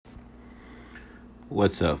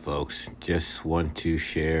What's up, folks? Just want to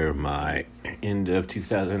share my end of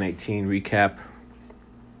 2018 recap.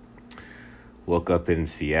 Woke up in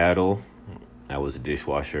Seattle. I was a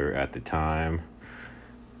dishwasher at the time.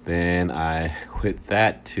 Then I quit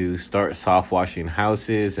that to start soft washing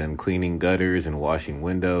houses and cleaning gutters and washing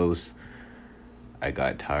windows. I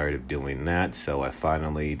got tired of doing that, so I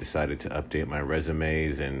finally decided to update my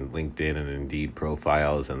resumes and LinkedIn and Indeed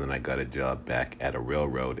profiles, and then I got a job back at a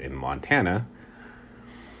railroad in Montana.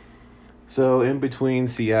 So in between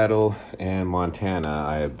Seattle and Montana,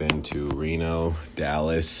 I have been to Reno,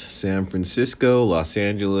 Dallas, San Francisco, Los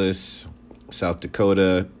Angeles, South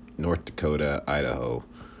Dakota, North Dakota, Idaho.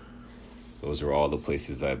 Those are all the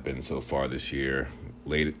places I've been so far this year.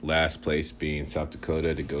 Last place being South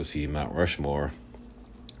Dakota to go see Mount Rushmore.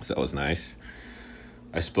 So that was nice.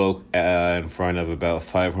 I spoke in front of about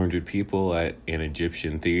 500 people at an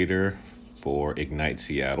Egyptian theater for Ignite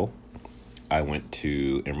Seattle. I went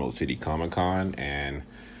to Emerald City Comic Con, and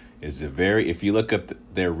if you look up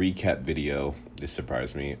their recap video, this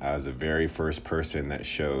surprised me. I was the very first person that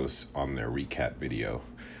shows on their recap video.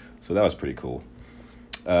 So that was pretty cool.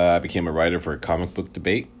 I became a writer for Comic Book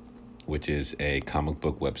Debate, which is a comic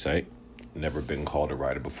book website. Never been called a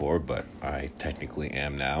writer before, but I technically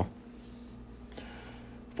am now.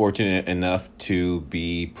 Fortunate enough to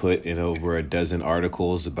be put in over a dozen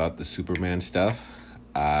articles about the Superman stuff.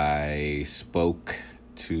 I spoke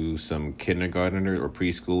to some kindergartners or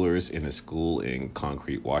preschoolers in a school in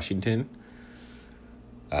Concrete, Washington.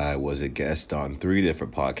 I was a guest on 3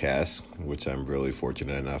 different podcasts, which I'm really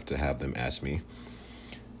fortunate enough to have them ask me.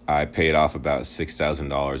 I paid off about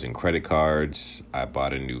 $6,000 in credit cards. I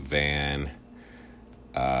bought a new van.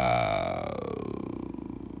 I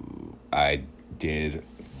did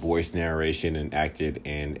voice narration and acted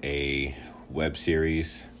in a web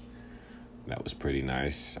series. That was pretty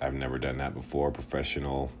nice. I've never done that before,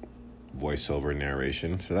 professional voiceover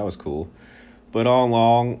narration. So that was cool. But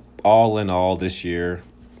all in all this year,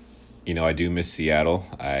 I do miss Seattle.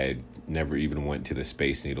 I never even went to the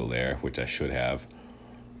Space Needle there, which I should have.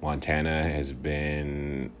 Montana has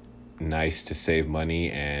been nice to save money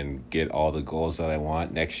and get all the goals that I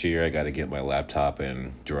want. Next year, I got to get my laptop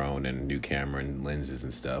and drone and new camera and lenses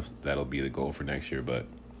and stuff. That'll be the goal for next year, but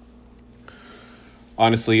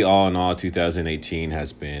honestly, all in all, 2018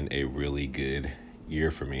 has been a really good year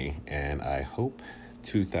for me, and I hope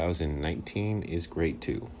 2019 is great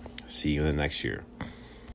too. See you in the next year.